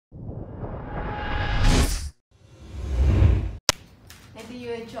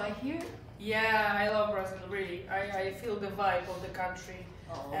you enjoy here? Yeah, I love Brazil, really. I feel the vibe of the country.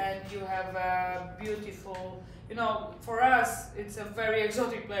 Oh. And you have a beautiful, you know, for us, it's a very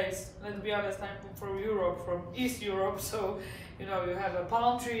exotic place. Let's be honest, I'm from Europe, from East Europe, so, you know, you have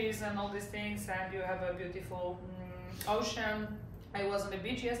palm trees and all these things, and you have a beautiful ocean. I was on the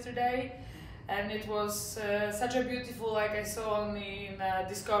beach yesterday, and it was such a beautiful, like I saw only in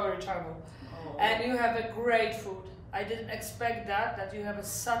Discovery Channel. Oh. And you have a great food. I didn't expect that you have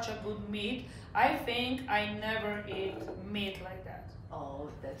such a good meat. I think I never eat meat like that. Oh,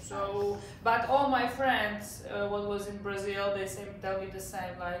 that's so nice. But all my friends what was in Brazil, they tell me the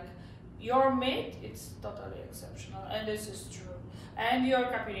same, like, your meat, it's totally exceptional, and this is true. And your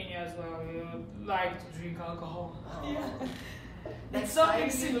caipirinha as well, you like to drink alcohol. Oh. Yeah. Next It's something time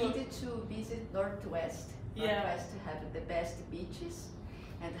you similar. needed to visit Northwest. Yeah. Northwest to have the best beaches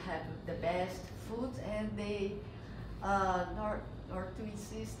and have the best food, and they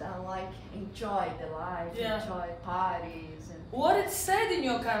Northwest like enjoy the life, Yeah. enjoy parties. And What it's said in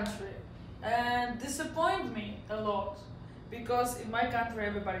your country and disappoint me a lot, because in my country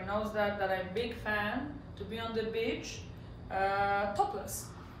everybody knows that I'm a big fan to be on the beach topless.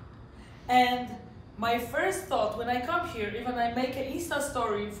 And my first thought when I come here, even I make an Insta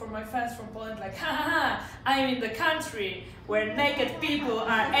story for my fans from Poland, like, ha ha ha, I'm in the country where naked people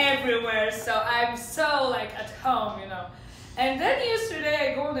are everywhere, so I'm so like at home, you know. And then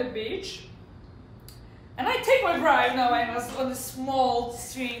yesterday I go on the beach, and I take my bra, you know, I was on the small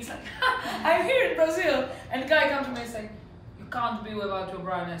strings, like, I'm here in Brazil. And the guy comes to me and say, you can't be without your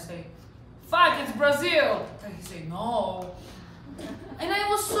bra. And I say, fuck, it's Brazil. And he say, no. And I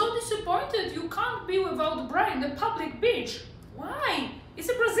was so disappointed. You can't be without the bra in the public beach. Why? It's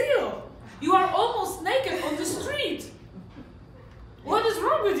in Brazil. You are almost naked on the street. What is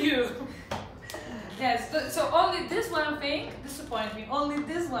wrong with you? Yes, so only this one thing disappointed me. Only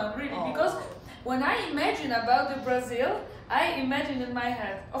this one, really, because when I imagine about the Brazil, I imagine in my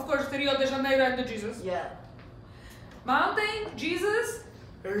head, of course, Rio de Janeiro and the Jesus. yeah. Mountain, Jesus,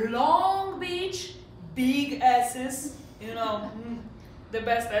 long beach, big asses, you know, the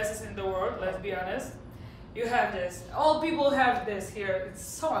best asses in the world, let's be honest. You have this. All people have this here. It's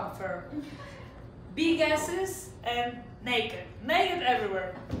so unfair. Big asses and naked. Naked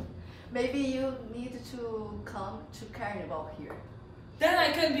everywhere. Maybe you need to come to Carnival here. Then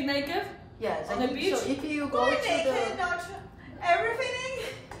I can be naked? Yes, On I the think beach? So if you go Why to naked, the not everything?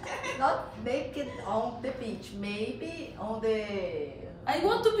 not naked on the beach, maybe on the. I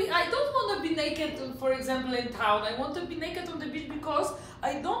don't want to be naked, for example, in town. I want to be naked on the beach because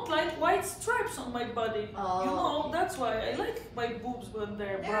I don't like white stripes on my body. Oh, You know, okay. that's why I like my boobs when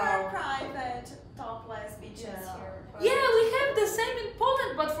they're There are brown. private topless beaches Yeah. here. Yeah, we have the same in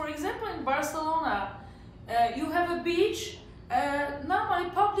Poland, but for example in Barcelona, you have a beach, not a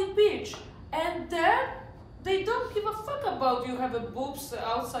public beach, and there they don't give a fuck about you have a boobs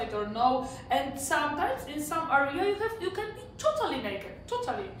outside or no. And sometimes in some area you can be totally naked,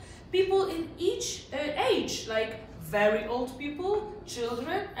 totally. People in each age, like very old people,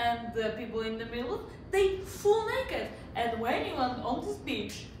 children, and the people in the middle, they full naked. And when you are on this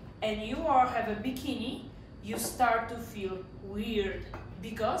beach and you have a bikini, you start to feel weird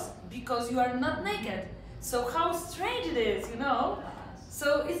because you are not naked. So how strange it is, you know?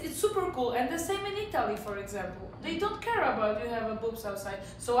 So it's super cool. And the same in Italy, for example. They don't care about you have a boobs outside.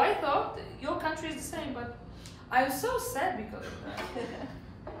 So I thought your country is the same, but I was so sad because of that.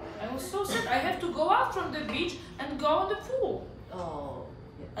 I was so sad. I have to go out from the beach and go on the pool. Oh.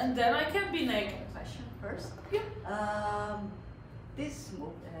 Yeah. And then I can be naked. Question first. Yeah. This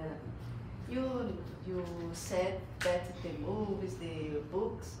you said that the movies, the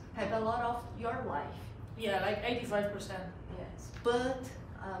books have a lot of your life. Yeah, like 85%. Yes. But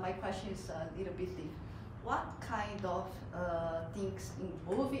my question is a little bit different. What kind of things in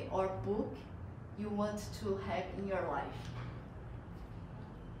movie or book you want to have in your life?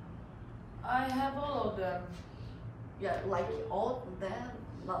 I have all of them. Yeah, like all of them,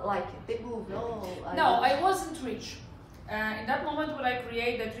 not like the movie. No, I wasn't rich. In that moment when I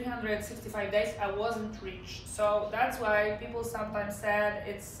created 365 days, I wasn't rich. So that's why people sometimes said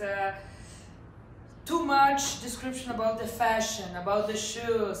it's too much description about the fashion, about the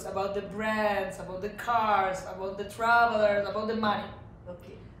shoes, about the brands, about the cars, about the travelers, about the money.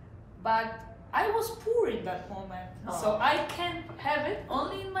 Okay. But I was poor in that moment, so I can have it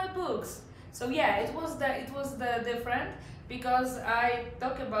only in my books. So yeah, it was the different, because I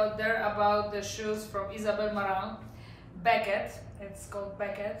talk about the shoes from Isabel Marant, Beckett. It's called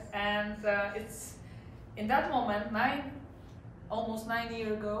Beckett, and it's in that moment almost 9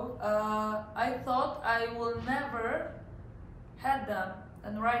 years ago. I thought I will never had them.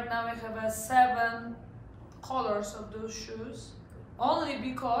 and right now I have 7 colors of those shoes, only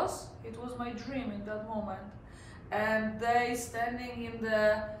because it was my dream in that moment, and they standing in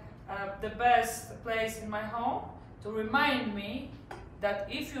the best place in my home to remind me that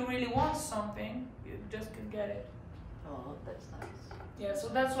if you really want something, you just can get it. Oh, that's nice. Yeah, so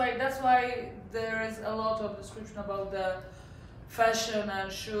that's why there is a lot of description about the fashion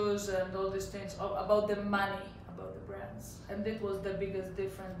and shoes and all these things, about the money, about the brands, and it was the biggest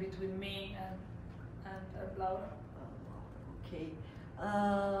difference between me and Laura. Okay.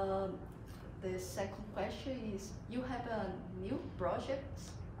 The second question is: you have a new project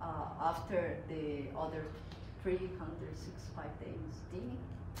after the other 365 days, didn't you?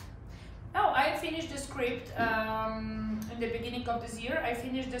 No, I finished the script in the beginning of this year. I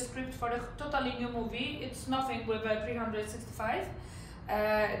finished the script for a totally new movie. It's nothing with a 365.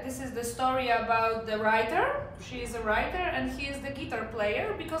 This is the story about the writer. She is a writer and he is the guitar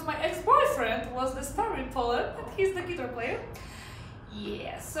player, because my ex-boyfriend was the star in Poland and he's the guitar player.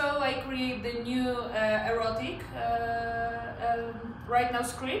 Yeah, so I create the new erotic right now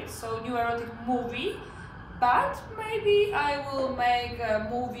script, so new erotic movie. But maybe I will make a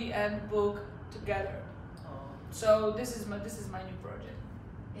movie and book together. Oh. So this is my new project.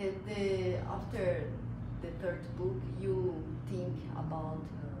 After the third book, you think about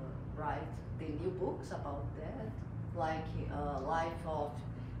write the new books about that, like Life of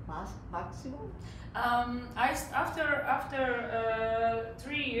Maximo? After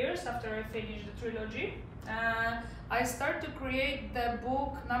 3 years after I finished the trilogy, I start to create the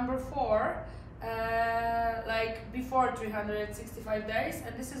book number 4. Like before 365 days,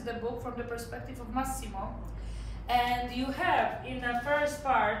 and this is the book from the perspective of Massimo. And you have in the first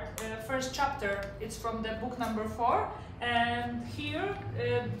part, first chapter, it's from the book number 4, and here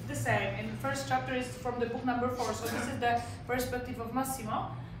the same. In the first chapter is from the book number 4, so this is the perspective of Massimo.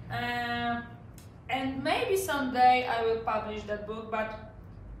 And maybe someday I will publish that book, but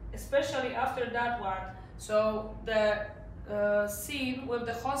especially after that one. So the scene with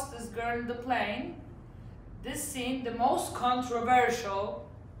the hostess girl in the plane, this scene, the most controversial,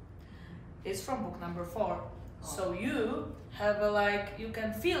 is from book number 4. So you have you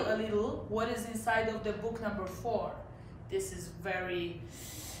can feel a little what is inside of the book number 4. This is very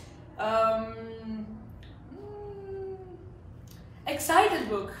excited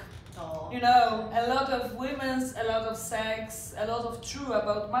book. Oh. You know, a lot of women's, a lot of sex, a lot of true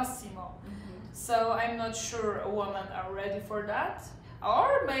about Massimo. So I'm not sure women are ready for that,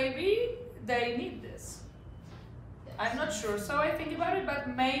 or maybe they need this. I'm not sure. So I think about it, but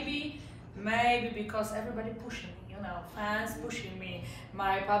maybe because everybody pushing me, you know, fans pushing me,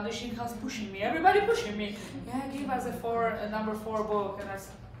 my publishing house pushing me, everybody pushing me. Yeah, give us a number 4 book, and I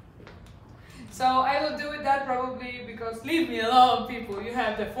said. So I will do it that probably because leave me alone, people. You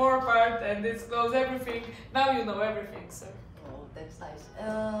have the 4 part and it's close everything. Now you know everything. So. Oh, that's nice.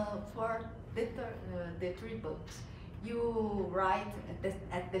 For the 3 books, you write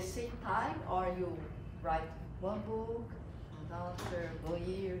at the same time, or you write one book after 1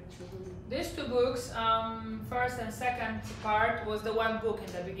 year, 2? These 2 books, first and second part, was the one book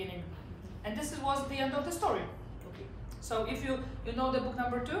in the beginning, and this was the end of the story. Okay. So if you know the book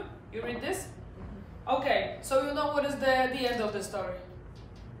number 2, you read this. Okay, so you know what is the end of the story.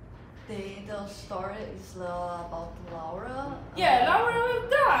 The end of the story is about Laura. Yeah, Laura will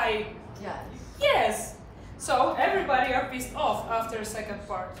die. Yes. Yes. So everybody are pissed off after second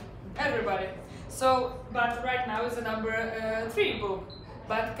part. Everybody. So, but right now is the number 3 book.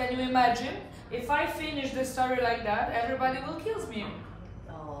 But can you imagine if I finish the story like that, everybody will kill me.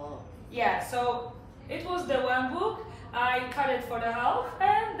 Oh. Yeah. So it was the one book. I cut it for the half,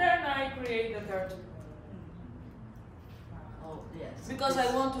 and then I create the third. Oh yes. Because I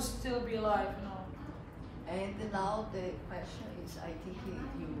want to still be alive, you know. And now the question is, I think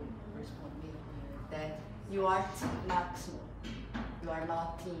you respond me that you are Team Maximo. You are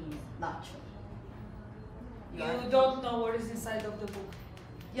not Team Nacho. You don't know what is inside of the book.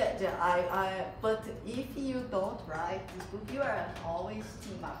 Yeah, but if you don't write this book, you are always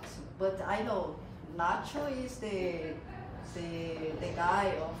Team Maximo. But I know Nacho is the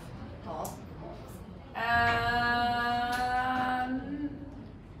guy of top.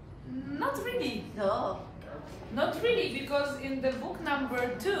 Not really. No. Not really, because in the book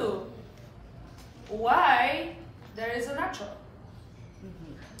number 2, why there is a Nacho.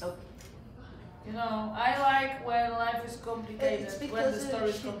 Okay. You know, I like when life is complicated, It's when the because story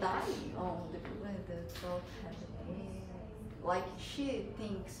is she complicated. died on the don't have any, like she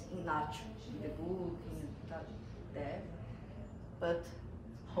thinks in Nacho, in the book, in that, but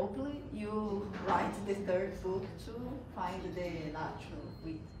hopefully you write the third book to find the natural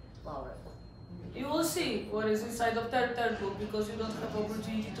with Laura. You will see what is inside of that third book because you don't have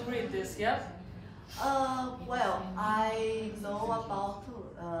opportunity to read this, yeah? Well, I know about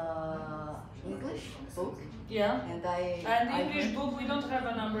English book. Yeah. And English book we don't have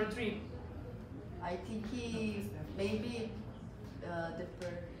a number 3. I think maybe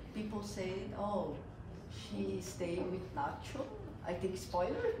people say, oh, she stayed with Nacho. I think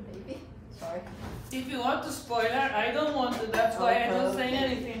spoiler, maybe. Sorry. If you want to spoiler, I don't want to. That's why I don't say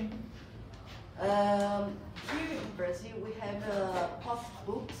anything. Here in Brazil, we have pop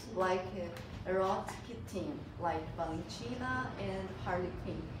books like erotic theme, like Valentina and Harley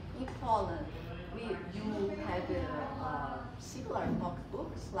Quinn. In Poland, you have similar pop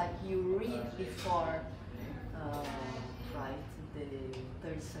books, like you read before write the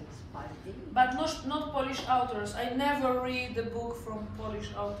 36 But not Polish authors. I never read the book from Polish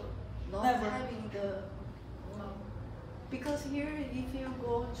author. Not never. Having the because here, if you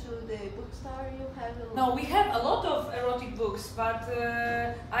go to the bookstore, you have a No, we have a lot of erotic books, but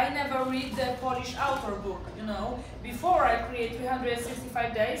I never read the Polish author book, you know. Before I create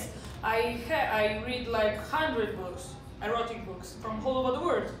 365 days, I read like 100 books, erotic books, from all over the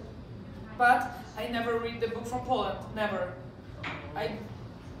world. But I never read the book from Poland, never. I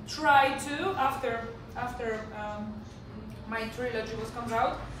try to, after my trilogy comes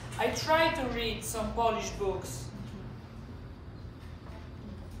out, I try to read some Polish books.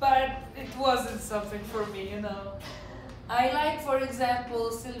 But it wasn't something for me, you know. I like, for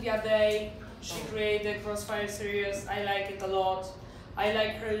example, Sylvia Day. She created Crossfire series. I like it a lot. I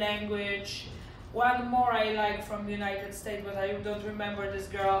like her language. One more I like from the United States, but I don't remember this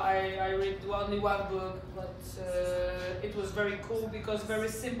girl. I read only one book, but it was very cool because very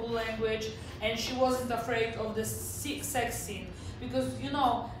simple language, and she wasn't afraid of the sex scene. Because, you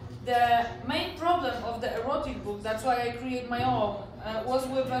know, the main problem of the erotic book, that's why I create my own, was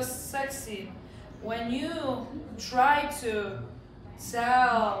with a sex scene. When you try to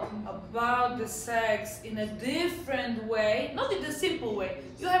tell about the sex in a different way, not in the simple way,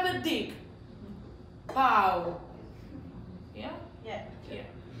 you have a dick. Pow. Yeah? Yeah. Yeah.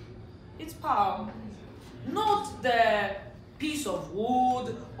 It's pow. Not the piece of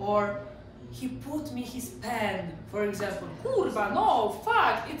wood or he put me his pen, for example. Kurwa, no,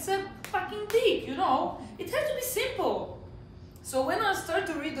 fuck, it's a fucking dick, you know? It has to be simple. So when I start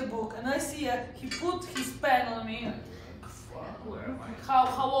to read the book and I see he put his pen on me, fuck, where am I? How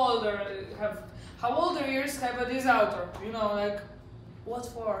older years have this author? You know, like, what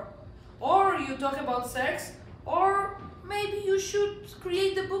for? Or you talk about sex, or maybe you should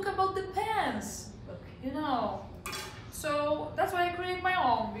create the book about the pens, you know. So that's why I create my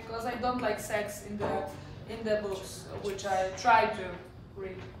own, because I don't like sex in the books, which I try to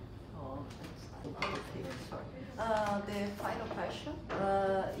read. Oh, okay, sorry. The final question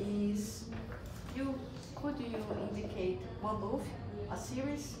is, could you indicate one movie, a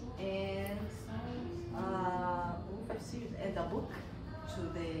series, and a book to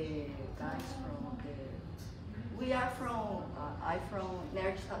the guys from the... We are from, I'm from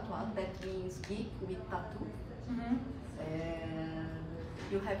Nerd Tatuado, that means geek with tattoo. Mm-hmm. And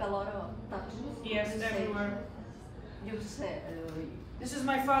you have a lot of tattoos? Yes, everywhere. You said... this is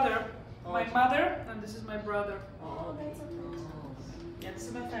my father, my mother, and this is my brother. Oh, yeah, this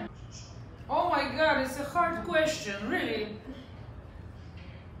is my family. Oh my god, it's a hard question, really.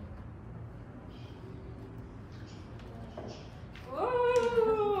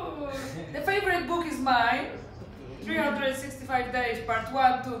 Ooh. The favorite book is mine. 365 days, part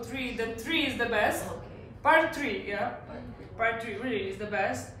 1, 2, 3. The 3 is the best. Part 3, yeah. Part 3 really is the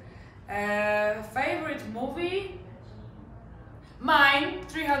best. Favorite movie? Mine,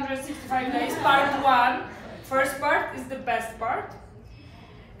 365 days, part 1. First part is the best part.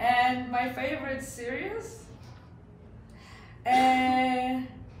 And my favorite series?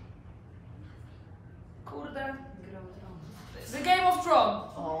 Kurde. The Game of Thrones.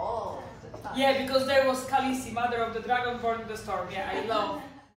 Oh. Yeah, because there was Khaleesi, mother of the dragon born in the storm. Yeah, I love